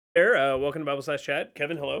There, welcome to Bible/Chat.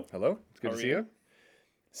 Kevin, hello. Hello, it's good How to are see you? you.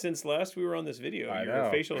 Since last we were on this video, I your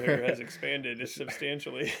know. facial hair has expanded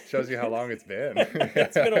substantially. Shows you how long it's been.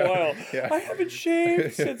 It's been a while. Yeah. I haven't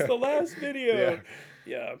shaved since the last Yeah. video.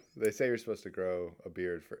 Yeah, They say you're supposed to grow a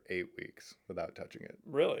beard for 8 weeks without touching it.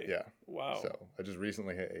 really? Yeah. Wow. So I just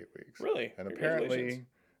recently hit 8 weeks. Really? And Congratulations.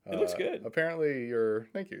 It looks good. apparently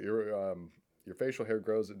thank you. Your facial hair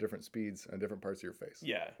grows at different speeds on different parts of your face.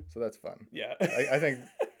 Yeah, So that's fun. yeah.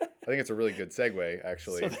 I think it's a really good segue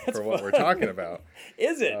actually So that's for what fun. we're talking about.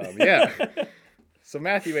 Is it? Yeah. So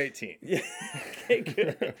Matthew 18. Yeah. Okay,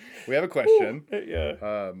 good. We have a question.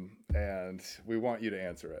 Yeah. And we want you to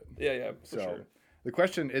answer it. Yeah, for So sure. the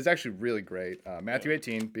question is actually really great. Matthew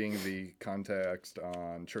 18 being the context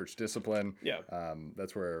on church discipline. Yeah.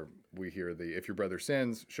 That's where we hear if your brother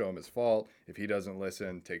sins, show him his fault. If he doesn't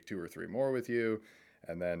listen, take 2 or 3 more with you.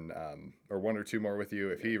 And then, or 1 or 2 more with you.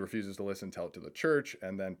 If he refuses to listen, tell it to the church.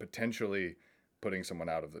 And then potentially putting someone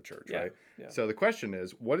out of the church, Yeah, right? yeah. So the question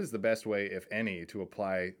is, what is the best way, if any, to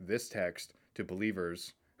apply this text to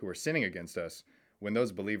believers who are sinning against us when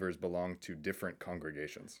those believers belong to different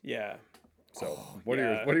congregations? Yeah. So, Oh, what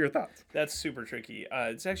yeah. are your thoughts? That's super tricky.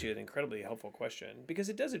 It's actually an incredibly helpful question because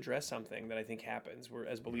it does address something that I think happens where,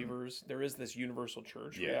 as believers, there is this universal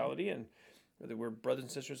church reality, and that we're brothers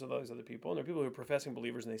and sisters of all these other people, and there are people who are professing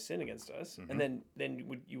believers and they sin against us. And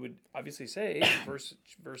then you would obviously say, verse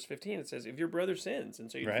 15, it says, if your brother sins,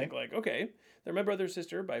 and so you think like, okay, they're my brother or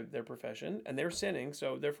sister by their profession, and they're sinning,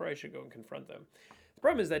 so therefore I should go and confront them. The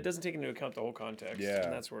problem is that doesn't take into account the whole context,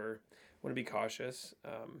 and that's where I want to be cautious.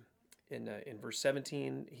 In verse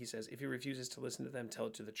 17, he says, if he refuses to listen to them, tell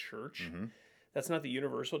it to the church. That's not the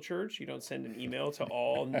universal church. You don't send an email to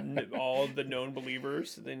all the known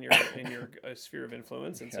believers in your sphere of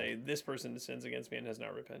influence and say, this person sins against me and has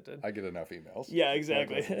not repented. I get enough emails. Yeah,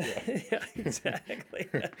 exactly. Yeah, exactly.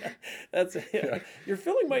 That's You're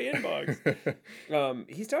filling my inbox.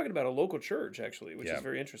 He's talking about a local church, actually, which is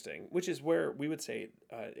very interesting, which is where we would say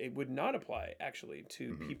it would not apply, actually,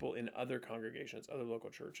 to people in other congregations, other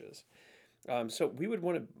local churches. So we would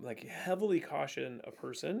want to heavily caution a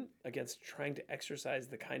person against trying to exercise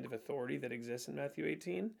the kind of authority that exists in Matthew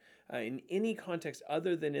 18 in any context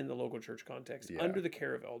other than in the local church context, under the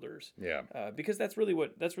care of elders. Yeah. Because that's really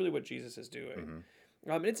what Jesus is doing.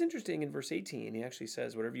 And it's interesting in verse 18, he actually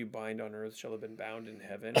says, whatever you bind on earth shall have been bound in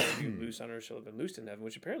heaven, whatever you loose on earth shall have been loosed in heaven,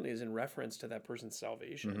 which apparently is in reference to that person's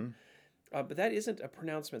salvation. But that isn't a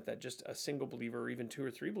pronouncement that just a single believer or even 2 or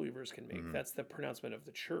 3 believers can make. That's the pronouncement of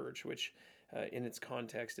the church, which in its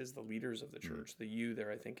context is the leaders of the church. The you there,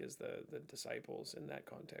 I think, is the disciples in that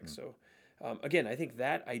context. So again, I think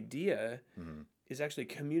that idea is actually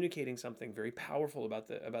communicating something very powerful about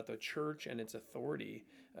the church and its authority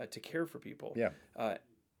to care for people. Yeah.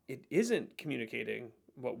 It isn't communicating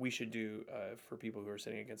what we should do for people who are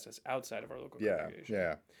sinning against us outside of our local congregation.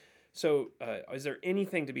 Yeah. So, is there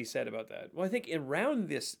anything to be said about that? Well, I think around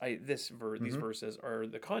these verses are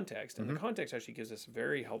the context, and the context actually gives us a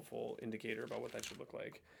very helpful indicator about what that should look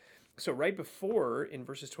like. So, right before, in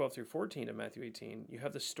verses 12 through 14 of Matthew 18, you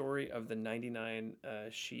have the story of the 99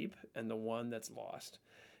 sheep and the one that's lost.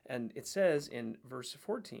 And it says in verse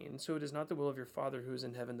 14, so it is not the will of your Father who is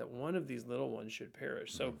in heaven that one of these little ones should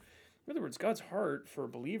perish. So, in other words, God's heart for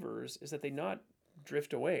believers is that they not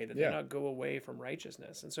drift away, that they not go away from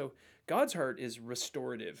righteousness. And so God's heart is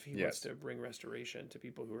restorative. He wants to bring restoration to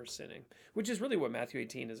people who are sinning, which is really what Matthew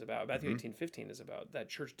 18 is about. Matthew 18:15 is about. That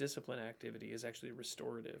church discipline activity is actually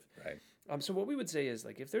restorative. Right. So what we would say is,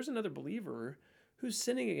 if there's another believer who's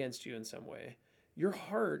sinning against you in some way, your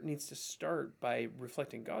heart needs to start by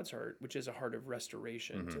reflecting God's heart, which is a heart of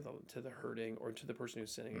restoration to the hurting or to the person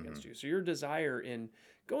who's sinning against you. So your desire in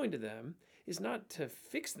going to them is not to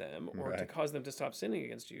fix them or to cause them to stop sinning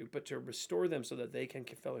against you, but to restore them so that they can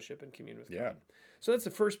fellowship and commune with God. So that's the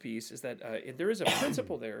first piece, is that there is a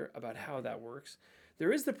principle there about how that works.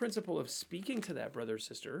 There is the principle of speaking to that brother or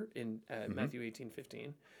sister in Matthew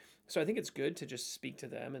 18:15. So I think it's good to just speak to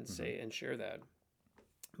them and say and share that.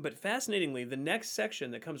 But fascinatingly, the next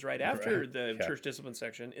section that comes right after the church discipline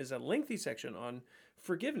section is a lengthy section on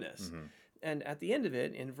forgiveness. And at the end of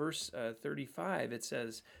it, in verse 35, it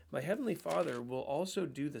says, my heavenly Father will also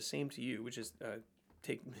do the same to you, which is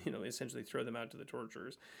essentially throw them out to the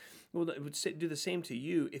torturers. Well, it would do the same to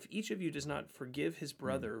you if each of you does not forgive his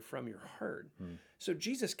brother from your heart. So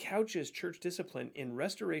Jesus couches church discipline in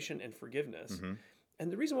restoration and forgiveness.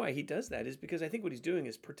 And the reason why he does that is because I think what he's doing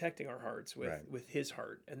is protecting our hearts with his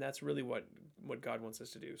heart. And that's really what what God wants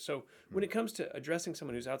us to do. So when it comes to addressing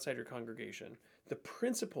someone who's outside your congregation, the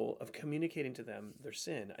principle of communicating to them their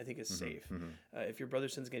sin, I think, is safe. If your brother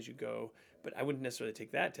sins against you, go. But I wouldn't necessarily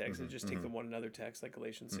take that text and just take the one another text, like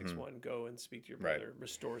Galatians 6:1, go and speak to your brother,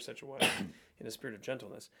 restore such a one in a spirit of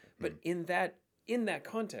gentleness. But in that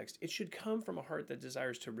context, it should come from a heart that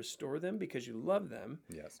desires to restore them because you love them.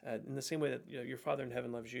 Yes. In the same way that your Father in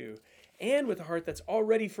heaven loves you, and with a heart that's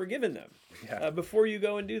already forgiven them. Before you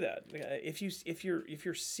go and do that, if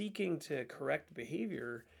you're seeking to correct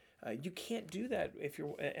behavior, you can't do that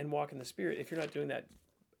and walk in the Spirit if you're not doing that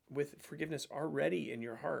with forgiveness already in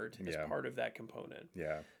your heart as part of that component.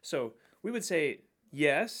 So we would say,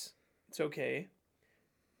 yes, it's okay.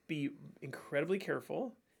 Be incredibly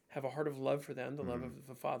careful. Have a heart of love for them, the love of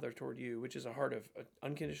the Father toward you, which is a heart of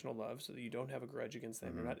unconditional love, so that you don't have a grudge against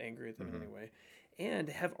them. You're not angry at them in any way. And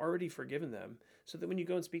have already forgiven them, so that when you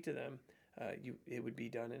go and speak to them, it would be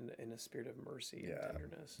done in a spirit of mercy and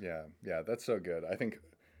tenderness. Yeah, that's so good. I think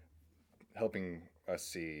helping us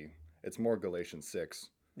see, it's more Galatians 6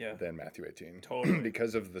 than Matthew 18. Totally.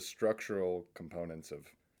 Because of the structural components of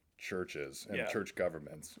churches and church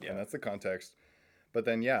governments. And that's the context. But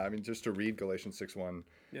then, just to read Galatians 6:1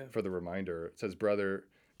 for the reminder, it says,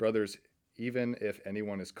 brothers, even if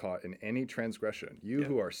anyone is caught in any transgression, you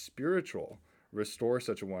who are spiritual, restore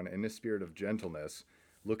such a one in a spirit of gentleness,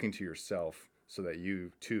 looking to yourself, so that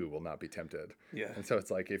you too will not be tempted. And so it's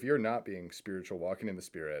like, if you're not being spiritual, walking in the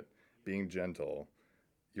Spirit, being gentle,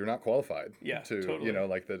 you're not qualified to, totally.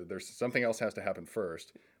 There's something else has to happen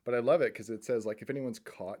first. But I love it because it says, like, if anyone's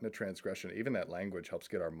caught in a transgression, even that language helps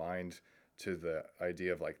get our mind to the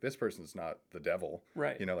idea of, like, this person's not the devil,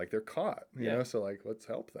 right? Like, they're caught, you know, so, like, let's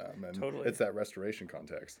help them. And it's that restoration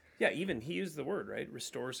context. Even he used the word, right?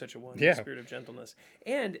 Restore such a one, the spirit of gentleness.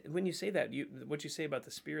 And when you say that, what you say about the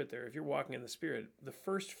Spirit there, if you're walking in the Spirit, the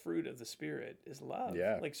first fruit of the Spirit is love.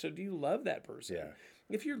 Like, so do you love that person?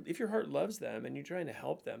 If your heart loves them and you're trying to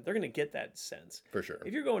help them, they're going to get that sense. For sure.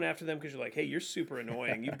 If you're going after them because you're like, hey, you're super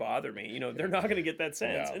annoying, you bother me, they're not going to get that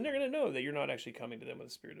sense. And they're going to know that you're not actually coming to them with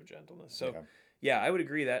a spirit of gentleness. So, I would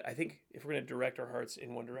agree that I think if we're going to direct our hearts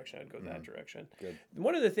in one direction, I'd go that direction. Good.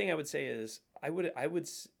 One other thing I would say is, I would,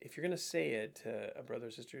 if you're going to say it to a brother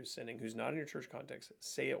or sister who's sinning, who's not in your church context,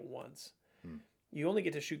 say it once. You only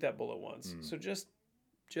get to shoot that bullet once. So just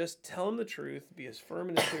tell them the truth, be as firm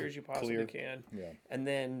and as clear as you possibly can, and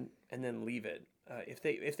then leave it. If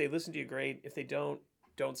they listen to you, great. If they don't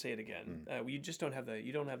say it again. You just don't have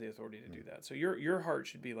the authority to do that. So your heart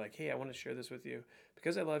should be like, hey, I want to share this with you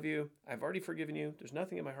because I love you. I've already forgiven you. There's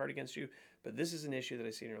nothing in my heart against you, but this is an issue that I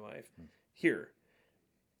see in your life. Here.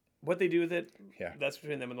 What they do with it, that's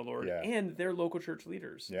between them and the Lord. And their local church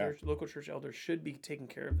leaders, their local church elders should be taking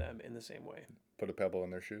care of them in the same way. Put a pebble in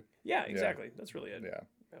their shoe. Yeah, exactly. That's really it.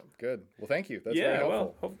 Good. Well, thank you. That's very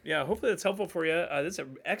helpful. Hopefully that's helpful for you. That's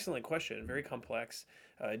an excellent question. Very complex.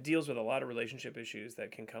 It deals with a lot of relationship issues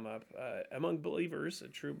that can come up among believers,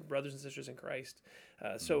 true brothers and sisters in Christ.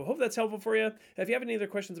 So hope that's helpful for you. If you have any other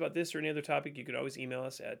questions about this or any other topic, you could always email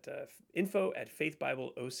us at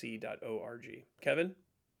info@faithbibleoc.org. Kevin,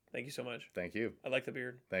 thank you so much. Thank you. I like the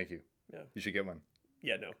beard. Thank you. Yeah. You should get one.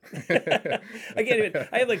 Yeah, no. I can't even.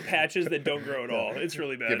 I have like patches that don't grow at all. It's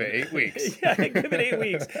really bad. Give it 8 weeks. Give it 8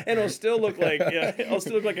 weeks, and it'll still look like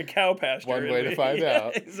a cow pasture. One way to find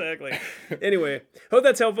out. Exactly. Anyway, hope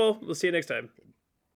that's helpful. We'll see you next time.